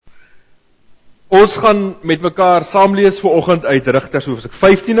Ons gaan met mekaar saam lees vanoggend uit Rigters hoofstuk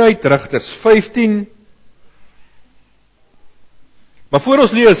 15 uit, Rigters 15. Maar voor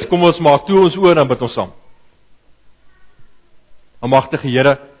ons lees, kom ons maak toe ons oor en bid ons saam. Almagtige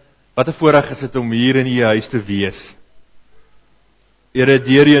Here, wat 'n voorreg is dit om hier in U huis te wees. Here,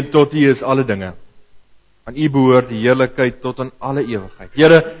 deur U en tot U is alle dinge. Aan U behoort die heerlikheid tot aan alle ewigheid.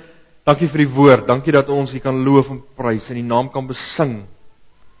 Here, dankie vir die woord, dankie dat ons U kan loof en prys en U naam kan besing.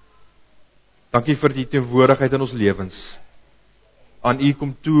 Dankie vir die teenwoordigheid in ons lewens. Aan U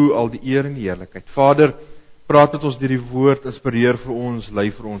kom toe al die eer en die heerlikheid. Vader, praat met ons deur die woord, inspireer vir ons,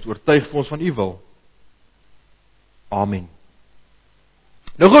 lei vir ons, oortuig vir ons van U wil. Amen.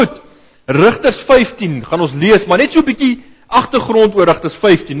 Nou goed, Rigters 15 gaan ons lees, maar net so 'n bietjie agtergrond oor Rigters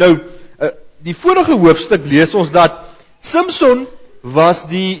 15. Nou, die vorige hoofstuk lees ons dat Samson was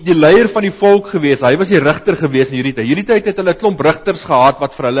die leier van die volk gewees. Hy was die rigter gewees in hierdie tyd. Hierdie tyd het hulle 'n klomp rigters gehad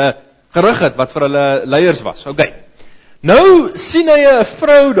wat vir hulle gerig het, wat vir hulle leiers was. Okay. Nou sien hy 'n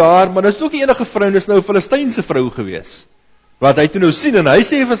vrou daar, maar dit is ook nie enige vrou, dit is nou 'n Filistynse vrou gewees. Wat hy toe nou sien en hy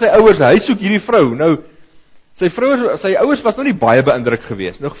sê vir sy ouers, hy soek hierdie vrou. Nou sy ouers was nou nie baie beïndruk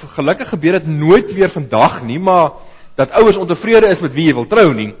gewees. Nou gelukkig gebeur dit nooit weer vandag nie, maar dat ouers ontevrede is met wie jy wil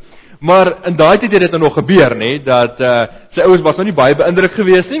trou nie. Maar in daai tyd het dit nou nog gebeur, nê, dat sy ouers was nou nie baie beïndruk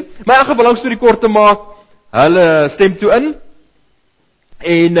gewees nie. Maar in geval lang storie kort te maak, hulle stem toe in.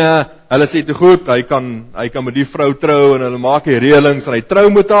 En hulle sê toe goed, hy kan met die vrou trou en hulle maak die reëlings en hy trou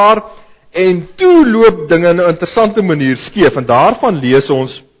met haar. En toe loop dinge in 'n interessante manier skeef en daarvan lees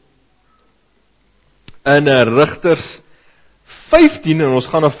ons in Rigters 15 en ons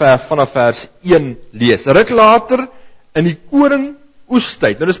gaan vanaf vers 1 lees. Ruk later in die koring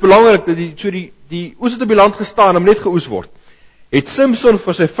oestyd. Nou dis belangrik dat die oes het op die land gestaan en net geoes word. Het Samson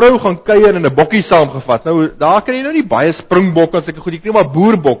vir sy vrou gaan kuier en 'n bokkie saamgevat. Nou daar kry jy nou nie baie springbokke as ek goed, jy kry maar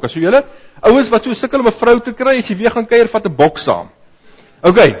boerbokke. So julle ouens wat so sukkel om 'n vrou te kry, as jy weer gaan kuier, vat 'n bok saam.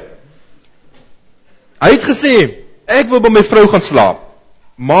 Okay. Hy het gesê, ek wil by my vrou gaan slaap,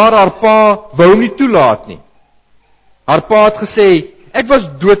 maar haar pa wou nie toelaat nie. Haar pa het gesê, ek was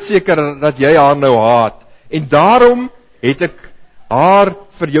doodseker dat jy haar nou haat en daarom het ek haar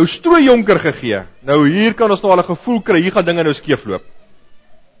vir jou strooijonker gegee. Nou hier kan ons nou al 'n gevoel kry, hier gaan dinge nou skeefloop.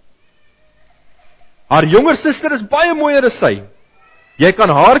 Haar jonger suster is baie mooier as sy. Jy kan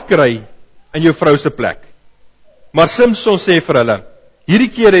haar kry in jou vrou se plek. Maar Samson sê vir hulle, hierdie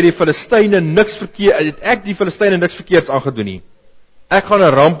keer het die Filistyne niks verkeerds aangedoen nie. Ek gaan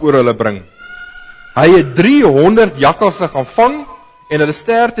 'n ramp oor hulle bring. Hy het 300 jakkalse gaan vang en hulle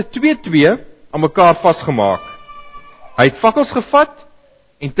sterte 2-2 aan mekaar vasgemaak. Hy het fakkels gevat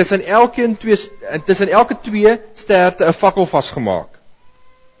en tussen elke twee sterte 'n fakkel vasgemaak.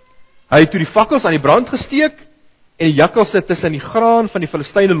 Hy het toe die fakkels aan die brand gesteek en die jakkalse tussen die graan van die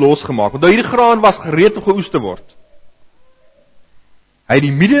Filistyne losgemaak. Want hierdie graan was gereed om geoes te word. Hy het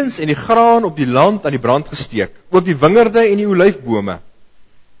die middens en die graan op die land aan die brand gesteek, ook die wingerde en die olyfbome.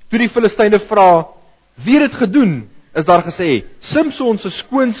 Toe die Filistyne vra, wie het dit gedoen, is daar gesê, Samson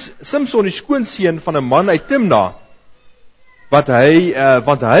die skoonseun van 'n man uit Timna, want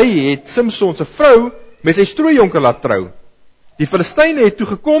hy het Samson se vrou met sy strooijonker laat trou. Die Filistyne het toe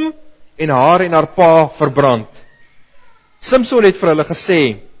gekom en haar pa verbrand. Samson het vir hulle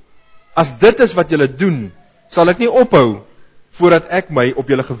gesê, as dit is wat julle doen, sal ek nie ophou voordat ek my op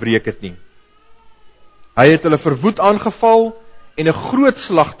julle gewreek het nie. Hy het hulle verwoed aangeval en 'n groot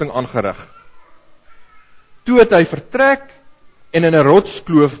slagting aangerig. Toe het hy vertrek en in 'n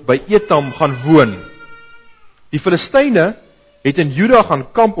rotskloof by Etam gaan woon. Die Filistyne het in Juda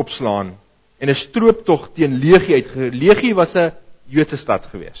gaan kamp opslaan en 'n strooptog teen Legie uitgegaan. Legie was 'n Joodse stad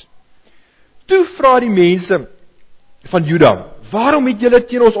gewees. Toe vra die mense van Juda, waarom het julle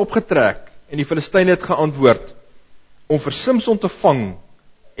teen ons opgetrek? En die Filistyne het geantwoord, om vir Samson te vang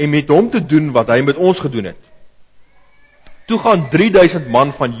en met hom te doen wat hy met ons gedoen het. Toe gaan 3000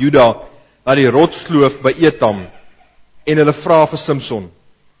 man van Juda na die rotskloof by Etam en hulle vra vir Samson,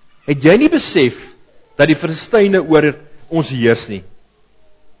 het jy nie besef dat die Filistyne oor ons heers nie?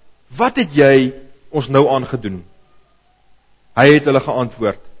 Wat het jy ons nou aangedoen? Hy het hulle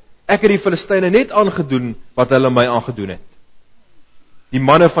geantwoord, ek het die Filistyne net aangedoen wat hulle my aangedoen het. Die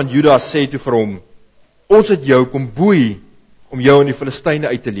manne van Juda sê toe vir hom, ons het jou kom boei om jou aan die Filistyne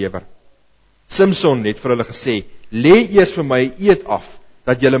uit te lewer. Samson het vir hulle gesê, lê eers vir my eed af,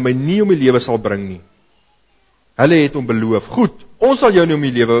 dat julle my nie om die lewe sal bring nie. Hulle het hom beloof, goed, ons sal jou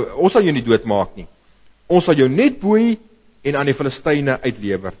nie doodmaak nie. Ons sal jou net boei en aan die Filistyne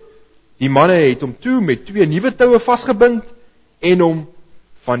uitlewer. Die manne het hom toe met 2 nuwe toue vasgebind en hom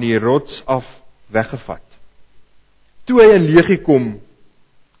van die rots af weggevat. Toe hy in Legie kom,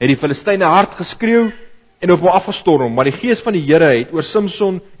 het die Filistyne hard geskreeu en op hom afgestorm, maar die gees van die Here het vir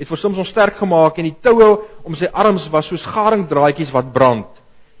Samson sterk gemaak en die toue om sy arms was soos garingdraadjies wat brand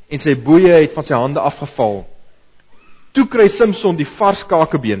en sy boeie het van sy hande afgeval. Toe kry Samson die vars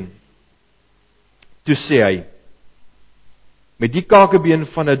kakebeen. Toe sê hy, met die kakebeen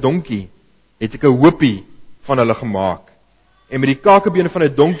van 'n donkie het ek 'n hoopie van hulle gemaak. En met die kakebeen van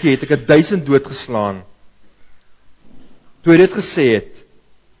 'n donkie het ek 1000 doodgeslaan. Toe hy dit gesê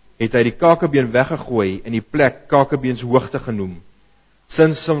het hy die kakebeen weggegooi en die plek Kakebeens hoogte genoem.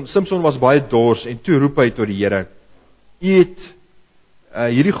 Samson was baie dors en toe roep hy tot die Here, U het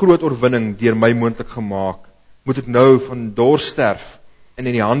hierdie groot oorwinning deur my moontlik gemaak. Moet ek nou van dors sterf en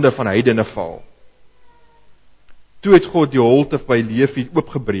in die hande van heidene val? Toe het God die holte by Levi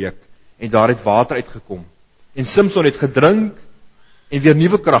oopgebreek en daar het water uitgekom. En Samson het gedrink en weer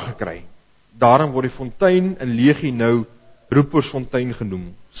nuwe krag gekry. Daarom word die fontein in Lehi nou Roepersfontein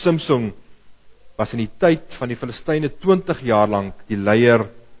genoem. Samson was in die tyd van die Filistyne 20 jaar lank die leier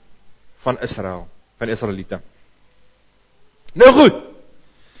van Israel, van Israeliete. Nou goed.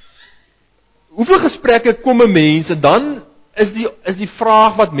 Hoeveel gesprekke kom 'n mens en dan is die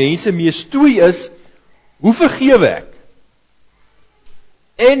vraag wat mense mee stoei is, hoe vergewe ek?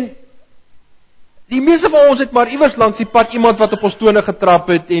 En die meeste van ons het maar iewers langs die pad iemand wat op ons tone getrap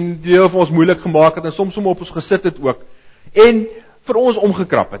het en die vir ons moeilik gemaak het en soms op ons gesit het ook en vir ons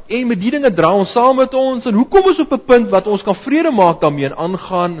omgekrap het. En met die dinge dra ons saam met ons en hoe kom ons op 'n punt wat ons kan vrede maak daarmee en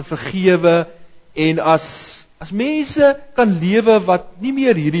aangaan, vergewe en as mense kan lewe wat nie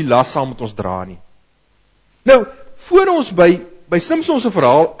meer hierdie las saam met ons dra nie. Nou, voor ons by Samson se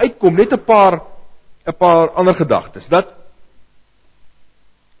verhaal uitkom net 'n paar ander gedagtes. Dat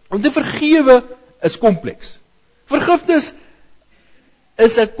om te vergewe is kompleks. Vergifnis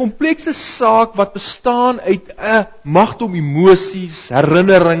is 'n komplekse saak wat bestaan uit 'n magdom emosies,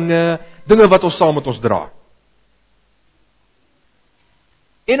 herinneringe, dinge wat ons saam met ons dra.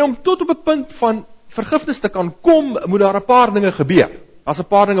 En om tot op 'n punt van vergifnis te kan kom, moet daar 'n paar dinge gebeur. Daar's 'n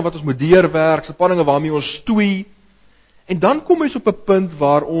paar dinge wat ons moet deurwerk, 'n paar dinge waarmee ons stoei. En dan kom ons op 'n punt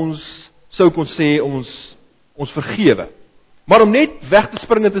waar ons sou kon sê ons vergewe. Maar om net weg te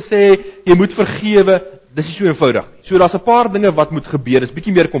spring en te sê jy moet vergewe, dis nie so eenvoudig nie. So daar's 'n paar dinge wat moet gebeur, dis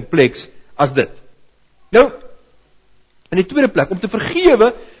bietjie meer kompleks as dit. Nou, in die tweede plek, om te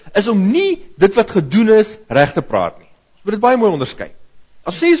vergewe is om nie dit wat gedoen is reg te praat nie. Ons moet dit baie mooi onderskei.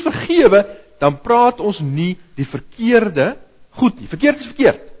 As ons sê ons vergewe, dan praat ons nie die verkeerde goed nie. Verkeerd is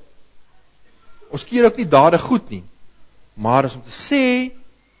verkeerd. Ons keer ook nie dade goed nie. Maar is om te sê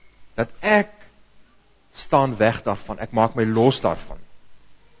dat ek staan weg daarvan, ek maak my los daarvan.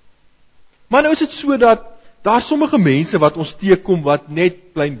 Maar nou is dit so dat daar sommige mense wat ons teekom wat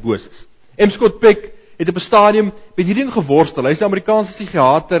net plain boos is. M. Scott Peck het op 'n stadium met hierdie ding geworstel. Hy is 'n Amerikaanse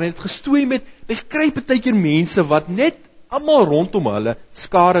psigiater en het gestoei met, mens kry partykeer mense wat net almal rondom hulle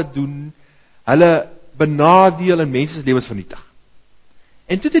skade doen, hulle benadeel en mense se lewens vernietig.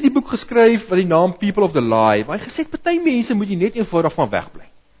 En toe het hy die boek geskryf wat die naam People of the Lie, waar hy gesê het, party mense moet jy net eenvoudig van wegbly.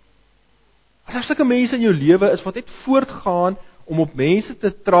 As daar sulke mense in jou lewe is wat net voortgaan om op mense te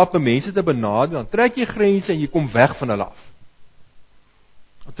trap en mense te benadeel, dan trek jy grense en jy kom weg van hulle af.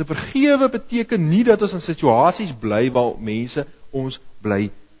 Om te vergewe beteken nie dat ons in situasies bly waar mense ons bly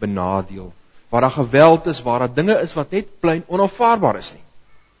benadeel, waar daar geweld is, waar daar dinge is wat net plain onaanvaarbaar is nie.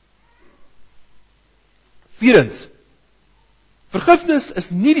 Vierdens, vergifnis is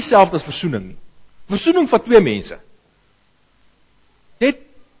nie dieselfde as versoening nie. Versoening van twee mense. Net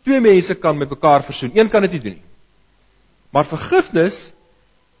twee mense kan met mekaar versoen, een kan dit nie doen nie. Maar vergifnis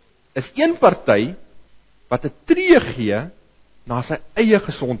is een party wat 'n tree gee na sy eie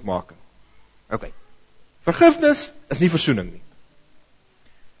gesondmaking. OK. Vergifnis is nie versoening nie.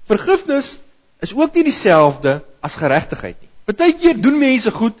 Vergifnis is ook nie dieselfde as geregtigheid nie. Partykeer doen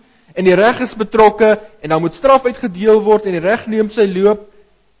mense goed en die reg is betrokke en dan moet straf uitgedeel word en die reg neem sy loop.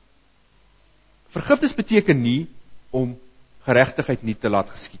 Vergifnis beteken nie om geregtigheid nie te laat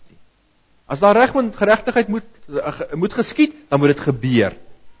geskied nie. As daar reg en geregtigheid moet geskied, dan moet dit gebeur.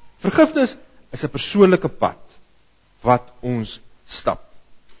 Vergifnis is 'n persoonlike pad wat ons stap.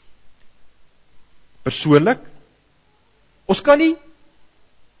 Persoonlik, ons kan nie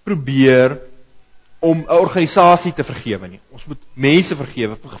probeer om 'n organisasie te vergewe nie. Ons moet mense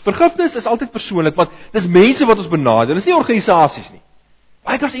vergewe. Vergifnis is altyd persoonlik, want dis mense wat ons benadeel, dis nie organisasies nie.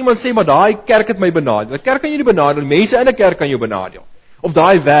 Baie keer as iemand sê, maar daai kerk het my benadeel. 'n Kerk kan jou nie benadeel, mense in 'n kerk kan jou benadeel. Of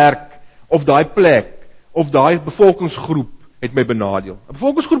daai werk, of daai plek, of daai bevolkingsgroep het my benadeel. 'n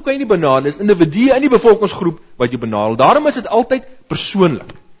Bevolkingsgroep kan jy nie benadeel, dis individue in die bevolkingsgroep wat jy benadeel. Daarom is dit altyd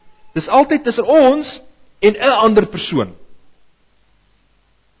persoonlik. Dis altyd tussen ons en 'n ander persoon.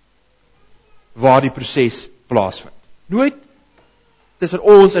 waar die proses plaasvind. Nooit tussen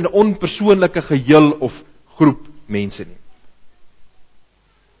ons en 'n onpersoonlike geheel of groep mense nie.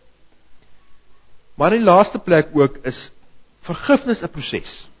 Maar in die laaste plek ook is vergifnis 'n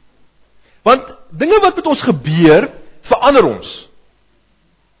proses. Want dinge wat met ons gebeur, verander ons.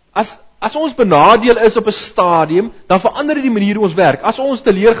 As ons benadeel is op 'n stadium, dan verander dit die manier hoe ons werk. As ons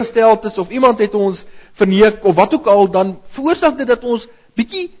teleurgesteld is, of iemand het ons verneek, of wat ook al, dan veroorsaak dit dat ons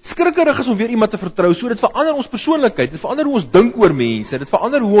bietjie skrikkerig is om weer iemand te vertrou. So dit verander ons persoonlikheid, dit verander hoe ons dink oor mense, dit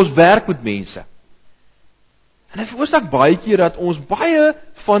verander hoe ons werk met mense. En dit veroorsaak baie keer dat ons baie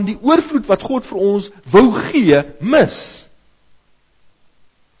van die oorvloed wat God vir ons wou gee, mis.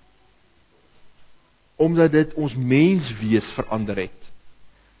 Omdat dit ons menswees verander het.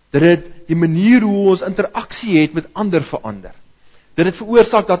 Dat dit die manier hoe ons interaksie het met ander verander. Dat dit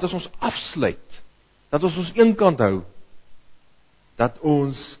veroorsaak dat ons afsluit, dat ons eenkant hou, dat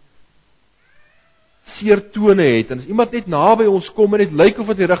ons seer tone het, en as iemand net naby ons kom en net lyk of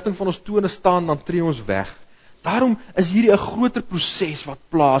wat die rigting van ons tone staan, dan tree ons weg. Daarom is hierdie 'n groter proses wat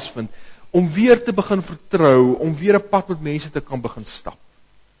plaasvind, om weer te begin vertrou, om weer 'n pad met mense te kan begin stap.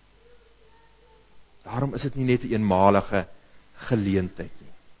 Daarom is dit nie net 'n eenmalige geleentheid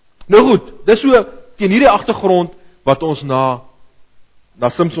nie. Nou goed, dis so teen hierdie agtergrond wat ons na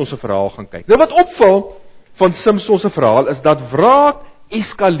Simson se verhaal gaan kyk. Nou wat opval van Simson se verhaal is dat wraak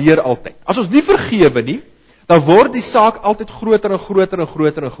eskaleer altyd. As ons nie vergewe nie, dan word die saak altyd groter en groter en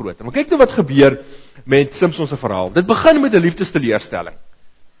groter en groter. Maar kyk nou wat gebeur met Simson se verhaal. Dit begin met 'n liefdesteleurstelling.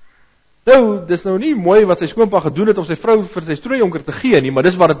 Nou, dis nou nie mooi wat sy skoonpa gedoen het om sy vrou vir sy strooijonker te gee nie, maar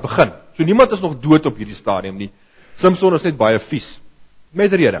dis waar dit begin. So niemand is nog dood op hierdie stadium nie. Simson is net baie vies.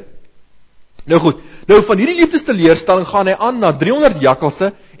 Met rede. Nou goed, nou van hierdie liefdesteleurstelling gaan hy aan na 300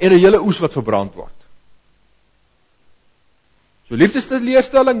 jakkalse en 'n hele oes wat verbrand word. So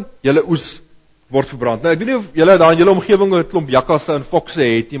liefdesteleurstelling, hele oes word verbrand. Nou ek weet nie of julle daar in julle omgewing 'n klomp jakkalse en fokse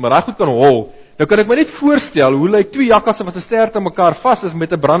het nie, maar daai goed kan hol. Nou kan ek my net voorstel hoe lyk 2 jakkalse wat se stert aan mekaar vas is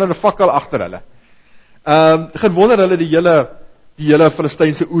met 'n brandende fakkel agter hulle. Geen wonder hulle die hele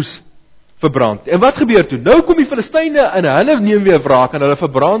Filistynse oes verbrand. En wat gebeur toe? Nou kom die Filistyne en hulle neem weer wraak en hulle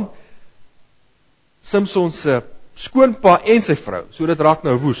verbrand Simson se skoonpa en sy vrou. So dit raak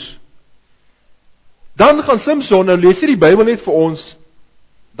nou woes. Dan gaan Simson, nou lees hy die Bybel net vir ons,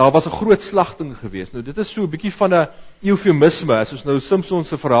 daar was 'n groot slagting gewees. Nou dit is so 'n bietjie van 'n eufemisme, as ons nou Simson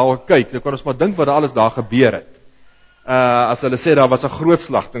se verhaal kyk, dan kan ons maar dink wat alles daar gebeur het. As hulle sê daar was 'n groot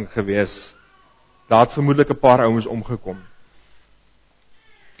slagting gewees, daar het vermoedelik 'n paar ouens omgekom.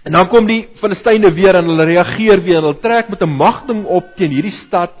 En dan kom die Filistyne weer en hulle reageer weer en hulle trek met 'n magting op teen hierdie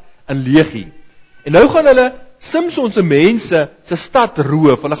stad in legie. En nou gaan hulle Simson se mense se stad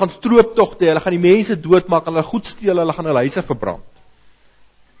roof. Hulle gaan strooptogte, hulle gaan die mense doodmaak, hulle goed steel, hulle gaan hulle huise verbrand.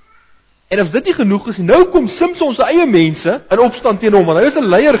 En as dit nie genoeg is, nou kom Simson se eie mense in opstand teen hom, want hy is 'n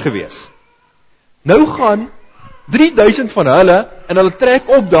leier gewees. Nou gaan 3000 van hulle en hulle trek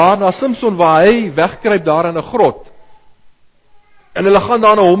op daar na Simson waar hy wegkruip daar in 'n grot. En hulle gaan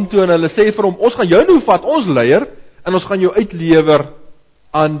daar na hom toe en hulle sê vir hom, ons gaan jou nou vat, ons leier, en ons gaan jou uitlewer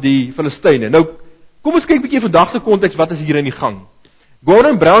aan die Filistyne. Nou, kom ons kyk 'n bietjie vandag se konteks, wat is hier in die gang?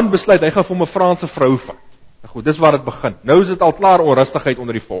 Gordon Brown besluit, hy gaan vir hom 'n Franse vrou vat. Nou goed, dis waar dit begin. Nou is dit al klaar onrustigheid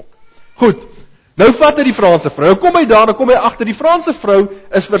onder die volk. Goed, nou vat hy die Franse vrou, nou kom hy daar, nou kom hy agter, die Franse vrou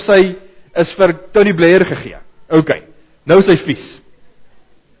is vir Tony Blair gegee. Ok, nou is hy vies.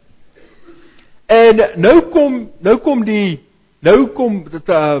 En nou kom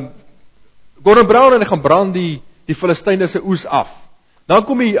Gordon Brown en hy gaan brand die Filistyne se oes af. Dan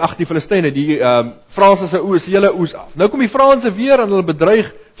kom die Filistyne, die Franse se oes, hele oes af. Nou kom die Franse weer en hulle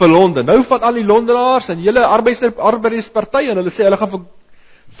bedreig vir Londen. Nou vat al die Londenaars en hele arbeidersparty en hulle sê hulle gaan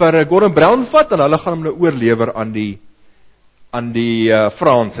vir Gordon Brown vat en hulle gaan hom nou oorlewer aan die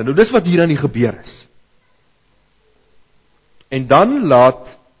Franse. Nou dis wat hier aan die gebeur is. En dan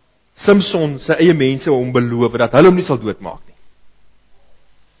laat Simson sy eie mense hom beloof dat hulle hom nie sal doodmaak nie.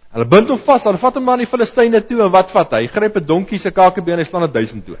 Hulle bind hom vas, hulle vat hom maar aan die Filistyne toe en wat vat hy? Hy gryp 'n donkie se kakebeen en hy slaan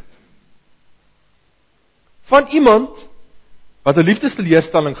 1000 dood. Van iemand wat 'n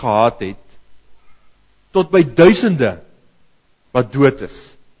liefdesteleurstelling gehad het tot by duisende wat dood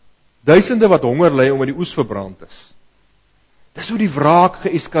is. Duisende wat honger ly omdat die oes verbrand is. Dis hoe die wraak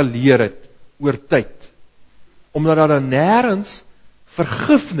geeskaleer het oor tyd. Omdat daar nêrens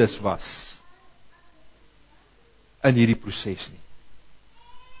vergifnis was in hierdie proses nie.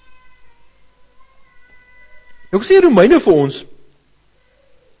 Nou sê Romeine vir ons,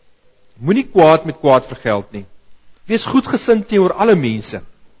 moenie kwaad met kwaad vergeld nie. Wees goedgesind teenoor alle mense.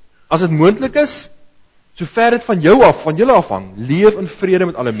 As dit moontlik is, sover dit van jou af, van julle afhang, leef in vrede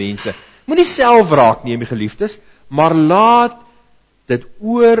met alle mense. Moenie self wraak neem, my geliefdes, maar laat dit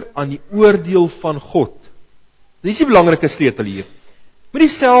oor aan die oordeel van God. Dit is die belangrike sleutel hier. Moenie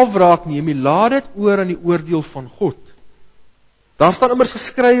self wraak neem, laat dit oor aan die oordeel van God. Daar staan immers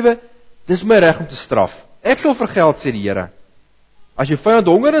geskrywe, dis my reg om te straf. Ek sal vergeld, sê die Here. As jou vyand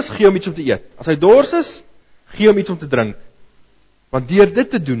honger is, gee hom iets om te eet. As hy dors is, gee hom iets om te drink. Want deur dit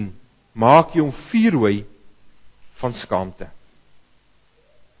te doen, maak jy hom vuurhooi van skaamte.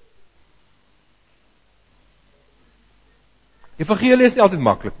 Evangelie is nie altyd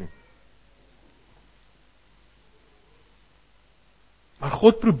maklik nie. Maar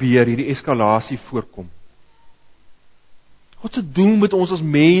God probeer hierdie eskalasie voorkom. God se doel met ons as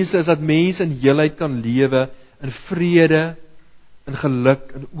mense is dat mense in heelheid kan lewe, in vrede, in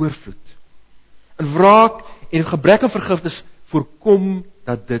geluk, in oorvloed. In wraak en gebrek aan vergifnis voorkom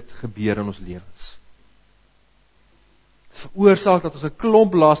dat dit gebeur in ons lewens. Dit veroorsaak dat ons 'n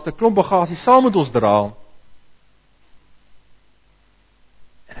klomp laste, klomp bagasie saam met ons dra.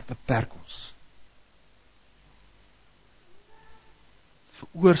 En dit beperk ons. Dit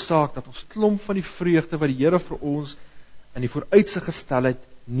veroorsaak dat ons klomp van die vreugde wat die Here vir ons in die vooruitsig gestel het,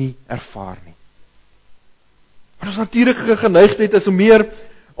 nie ervaar nie. Maar ons natuurlike geneigtheid is om meer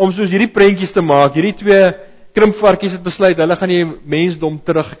om soos hierdie prentjies te maak. Hierdie twee krimpvarkies het besluit, hulle gaan die mensdom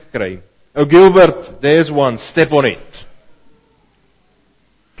terugkry. Oh Gilbert, there's one, step on it.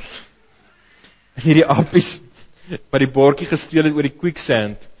 En hierdie appies wat die bordjie gesteel het oor die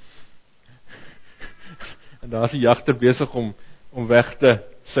quicksand. En daar is die jagter besig om weg te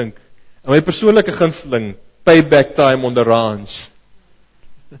sink. En my persoonlike gunsteling, payback time on the ranch.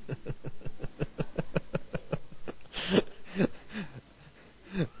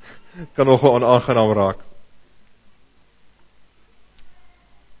 Kan nogal onaangenaam raak.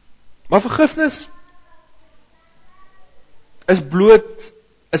 Maar vergifnis is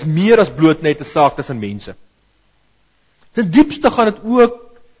meer as bloot net 'n saak tussen mense. Ten diepste gaan dit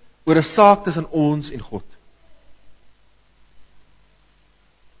ook oor 'n saak tussen ons en God.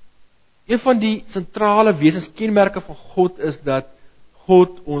 Een van die sentrale wesenskenmerke van God is dat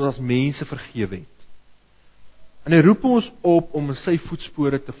God ons as mense vergewe het. En hy roep ons op om in sy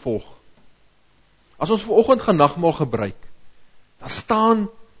voetspore te volg. As ons vanoggend gaan nagmaal gebruik, dan staan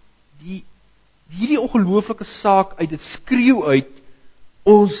hierdie ongelooflike saak uit, dit skreeu uit,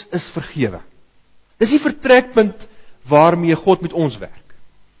 ons is vergewe. Dis die vertrekpunt waarmee God met ons werk.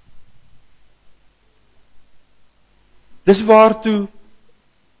 Dis waartoe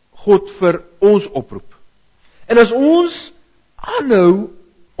God vir ons oproep. En as ons aanhou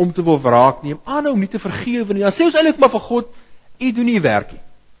om te wil wraak neem, aanhou om nie te vergewe nie, dan sê ons eintlik maar vir God, u doen nie werk nie.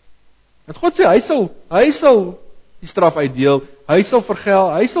 Want God sê, hy sal die straf uitdeel, hy sal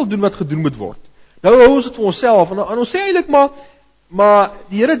vergeld, hy sal doen wat gedoen moet word. Nou hou ons dit vir onsself, en ons sê eintlik maar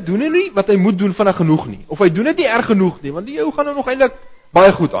die Here doen nie wat hy moet doen vinnig genoeg nie, of hy doen dit nie erg genoeg nie, want die ou gaan nou nog eintlik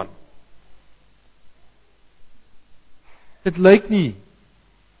baie goed aan. Dit lyk nie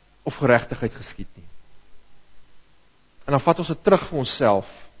of geregtigheid geskied nie. En dan vat ons dit terug vir onsself,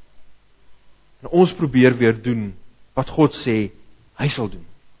 en ons probeer weer doen wat God sê hy sal doen.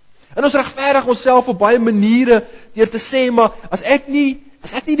 En ons regverdig onsself op baie maniere deur te sê, maar as ek nie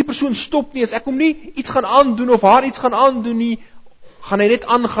die persoon stop nie, as ek hom nie iets gaan aandoen of haar iets gaan aandoen nie, gaan hy net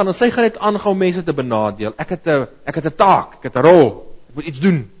aangaan en sy gaan net aangaan om mense te benadeel. Ek het 'n taak, ek het 'n rol, ek moet iets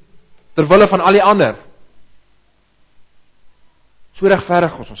doen ter wille van al die ander. So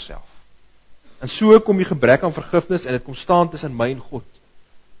regverdig ons onsself. En so kom die gebrek aan vergifnis en dit kom staan tussen my en God.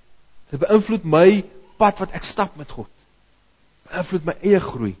 Dit beïnvloed my pad wat ek stap met God. Beïnvloed my eie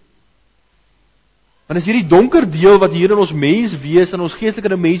groei. Want is hierdie donker deel wat hier in ons mens wees, in ons geestelike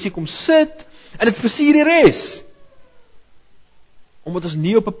dimensie kom sit, en dit versier die res. Omdat ons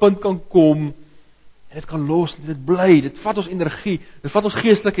nie op 'n punt kan kom, en dit kan los, dit bly, dit vat ons energie, dit vat ons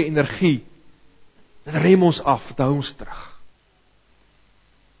geestelike energie, dit rem ons af, dit hou ons terug.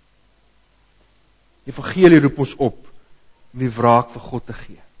 Die evangelie roep ons op, om die wraak vir God te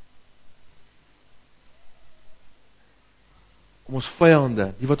gee. Om ons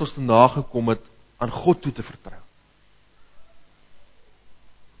vyande, die wat ons te nagekom het, aan God toe te vertrou.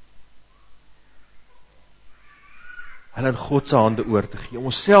 Hulle in God se hande oor te gee, om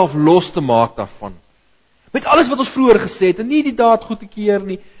onsself los te maak daarvan. Met alles wat ons vroeër gesê het, en nie die daad goed te keer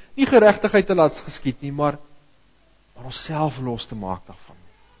nie, nie geregtigheid te laat geskied nie, maar onsself los te maak daarvan.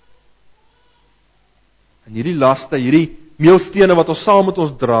 En hierdie laste, hierdie meelstene wat ons saam met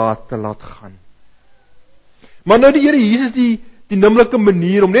ons dra, te laat gaan. Maar nou die Here Jesus die nimmerlike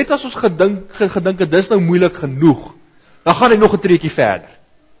manier, om net as ons gedink het, dis nou moeilik genoeg, dan gaan hy nog 'n treetjie verder.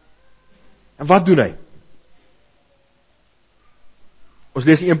 En wat doen hy? Ons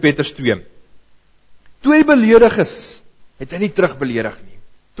lees in 1 Petrus 2. Toe hy beledig is, het hy nie terugbeledig nie.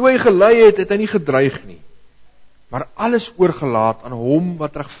 Toe hy gelei het, het hy nie gedreig nie. Maar alles oorgelaat aan hom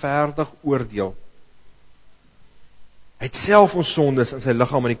wat regverdig oordeel. Hy het self ons sondes in sy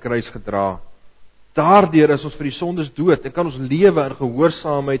liggaam aan die kruis gedra. Daardeur is ons vir die sondes dood en kan ons lewe in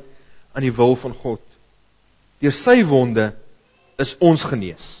gehoorsaamheid aan die wil van God. Deur sy wonde is ons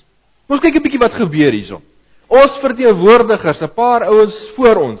genees. Ons kyk 'n bietjie wat gebeur hierso. Ons verteenwoordigers, 'n paar ouens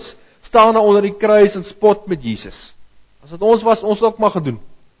voor ons, staan daar onder die kruis en spot met Jesus. As dit ons was, ons ook maar gedoen.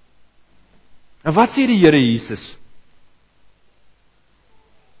 En wat sê die Here Jesus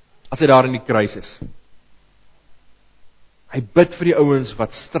as hy daar in die kruis is? Hy bid vir die ouens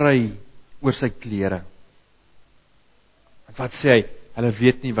wat stry oor sy klere. En wat sê hy? Hulle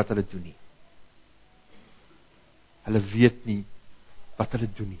weet nie wat hulle doen nie. Hulle weet nie wat hulle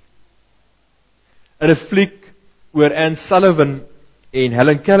doen nie. In 'n fliek oor Anne Sullivan en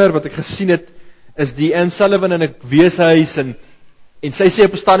Helen Keller wat ek gesien het, is die Anne Sullivan in 'n weeshuis en sy sê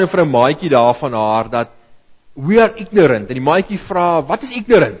op 'n stadium vir 'n maatjie daar van haar dat we are ignorant. En die maatjie vra, wat is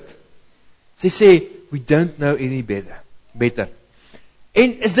ignorant? Sy sê, we don't know any better.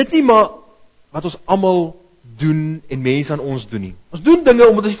 En is dit nie maar wat ons almal doen en mense aan ons doen nie? Ons doen dinge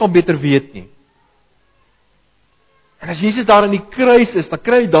omdat ons nie van beter weet nie. En as Jesus daar in die kruis is, dan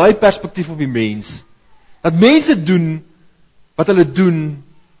kry jy daai perspektief op die mens. Dat mense doen wat hulle doen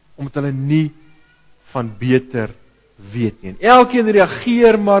omdat hulle nie van beter weet nie. En elkeen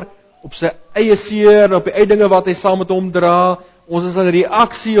reageer maar op sy eie seer en op die eie dinge wat hy saam met hom dra. Ons is 'n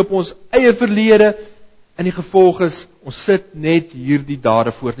reaksie op ons eie verlede. En die gevolg is, ons sit net hierdie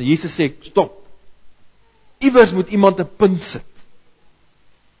dade voort. En Jesus sê, stop. Iewers moet iemand 'n punt sit.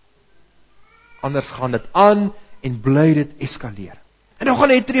 Anders gaan dit aan en bly dit eskaleer. En nou gaan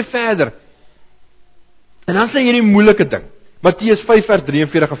hy 'n tree verder. En dan sê hy hierdie moeilike ding. Matteus 5 vers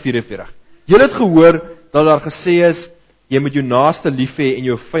 43 en 44. Julle het gehoor dat daar gesê is, jy moet jou naaste lief hê en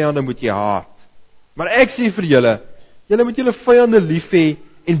jou vyande moet jy haat. Maar ek sê vir julle, julle moet julle vyande lief hê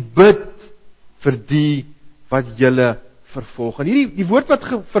en bid vir die wat julle vervolg. En die woord wat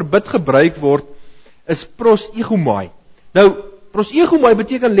vir bid gebruik word, is pros egomai. Nou, pros egomai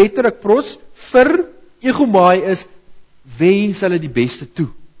beteken letterlik pros, vir egomai is, wens hulle die beste toe.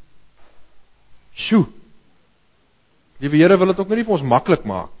 Sjoe. Liewe Here wil dit ook nie vir ons maklik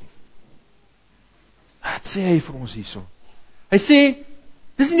maak nie. Wat sê hy vir ons hierso? Hy sê,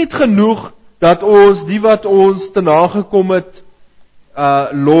 dis nie net genoeg dat ons die wat ons te nagekom het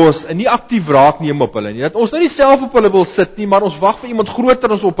los en nie aktief raak neem op hulle nie. Dat ons nou nie self op hulle wil sit nie, maar ons wag vir iemand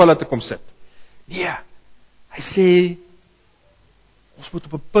groter as op hulle te kom sit. Nee. Hy sê ons moet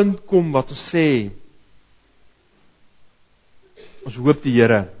op 'n punt kom wat ons sê ons hoop die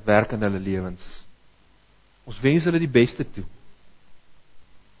Here werk in hulle lewens. Ons wens hulle die beste toe.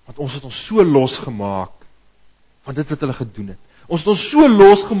 Want ons het ons so losgemaak van dit wat hulle gedoen het. Ons het ons so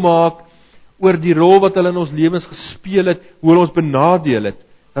losgemaak oor die rol wat hulle in ons lewens gespeel het, hoe hulle ons benadeel het,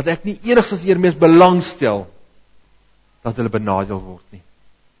 dat ek nie enigstens eers belangstel dat hulle benadeel word nie.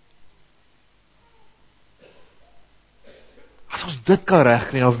 As ons dit kan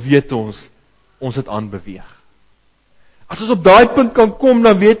regkry, dan weet ons het aanbeweeg. As ons op daai punt kan kom,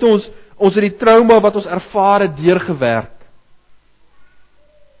 dan weet ons het die trauma wat ons ervaar het deurgewerk.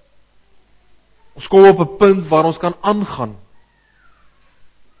 Ons kom op 'n punt waar ons kan aangaan.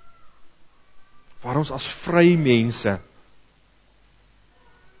 Waar ons as vry mense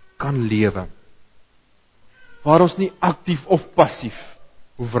kan lewe. Waar ons nie aktief of passief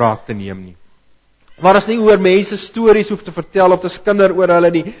hoef wraak te neem nie. Waar ons nie oor mense stories hoef te vertel of te skinder oor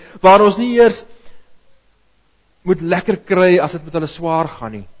hulle nie. Waar ons nie eers moet lekker kry as dit met hulle swaar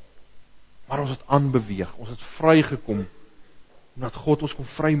gaan nie. Maar ons het aanbeweeg, ons het vrygekom, omdat God ons kon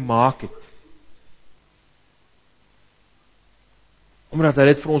vry maak het. Omdat hy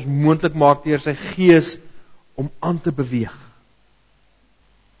dit vir ons moontlik maak deur sy Gees om aan te beweeg.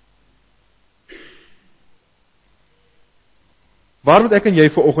 Waar moet ek en jy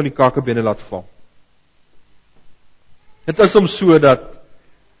vanoggend die kakebene laat val? Dit is soms so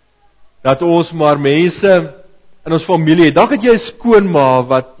dat ons maar mense in ons familie het. Dalk het jy 'n skoonma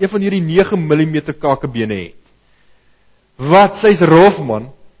wat een van hierdie 9 mm kakebene het. Wat, sy's rof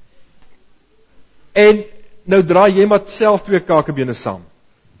man. En nou draai jy maar self 2 kakebene saam.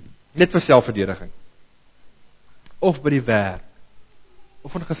 Net vir selfverdediging. Of by die werk,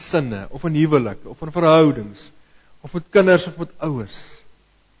 of in gesinne, of in huwelike, of in verhoudings, of met kinders of met ouers.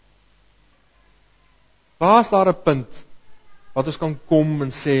 Waar is daar 'n punt wat ons kan kom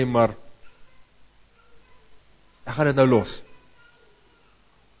en sê, maar ek gaan dit nou los.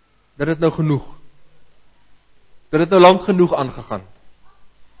 Dit het nou genoeg. Dit het nou lank genoeg aangegaan.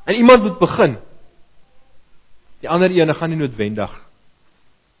 En iemand moet begin. Die ander ene gaan nie noodwendig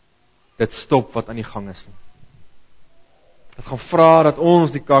dit stop wat aan die gang is nie. Dit gaan vra dat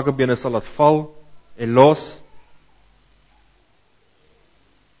ons die kakebene sal laat val en los.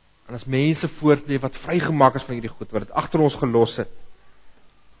 En as mense voortleef wat vrygemaak is van hierdie goed, wat dit agter ons gelos het.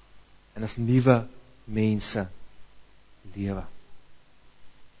 En as nuwe mense lewe.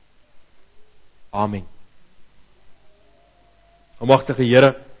 Amen. Almagtige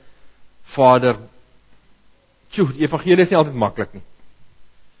Here, Vader, die evangelie is nie altyd maklik nie.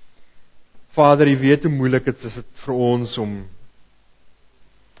 Vader, U weet hoe moeilik dit is vir ons om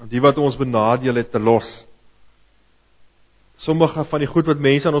die wat ons benadeel het te los. Sommige van die goed wat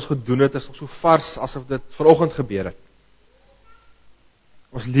mense aan ons gedoen het, is nog so vars asof dit vanoggend gebeur het.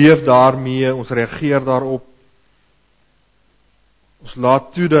 Ons leef daarmee, ons reageer daarop. Ons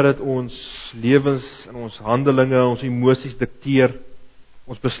laat toe dat dit ons lewens en ons handelinge, ons emosies dikteer,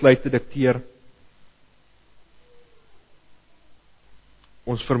 ons besluite dikteer.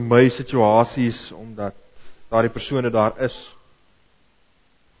 Ons vermy situasies omdat daardie persone daar is.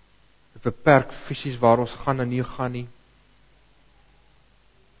 Dit beperk fisies waar ons gaan en nie gaan nie.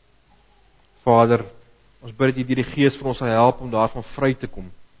 Vader, ons bid dat U deur die Gees vir ons sal help om daarvan vry te kom.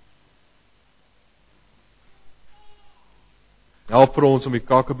 Help vir ons om die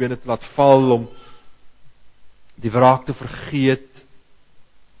kakebene te laat val, om die wraak te vergeet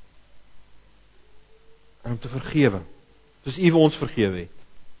en om te vergewe, soos U vir ons vergewe het.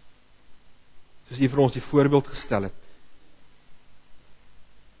 Soos U vir ons die voorbeeld gestel het.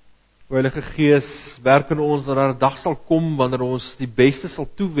 O Heilige Gees, werk in ons dat daar 'n dag sal kom wanneer ons die beste sal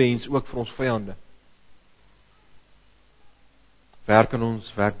toewens ook vir ons vyande. Werk in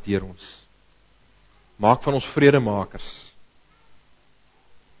ons, werk deur ons. Maak van ons vredemakers.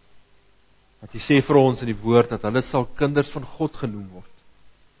 Want U sê vir ons in die woord dat hulle sal kinders van God genoem word.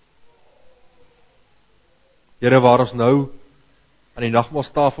 Here, waar ons nou aan die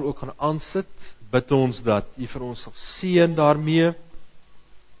nagmaalstafel ook gaan aansit, bid ons dat U vir ons sal seën daarmee.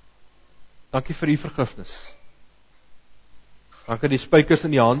 Dankie vir U vergifnis. Dankie dat die spykers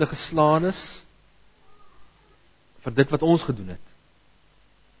in die hande geslaan is vir dit wat ons gedoen het.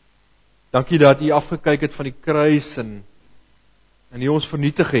 Dankie dat U afgekyk het van die kruis en nie ons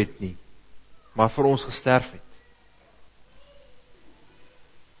vernietig het nie, maar vir ons gesterf het.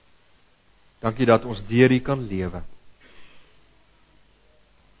 Dankie dat ons deur U kan lewe.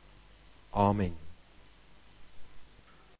 Amen.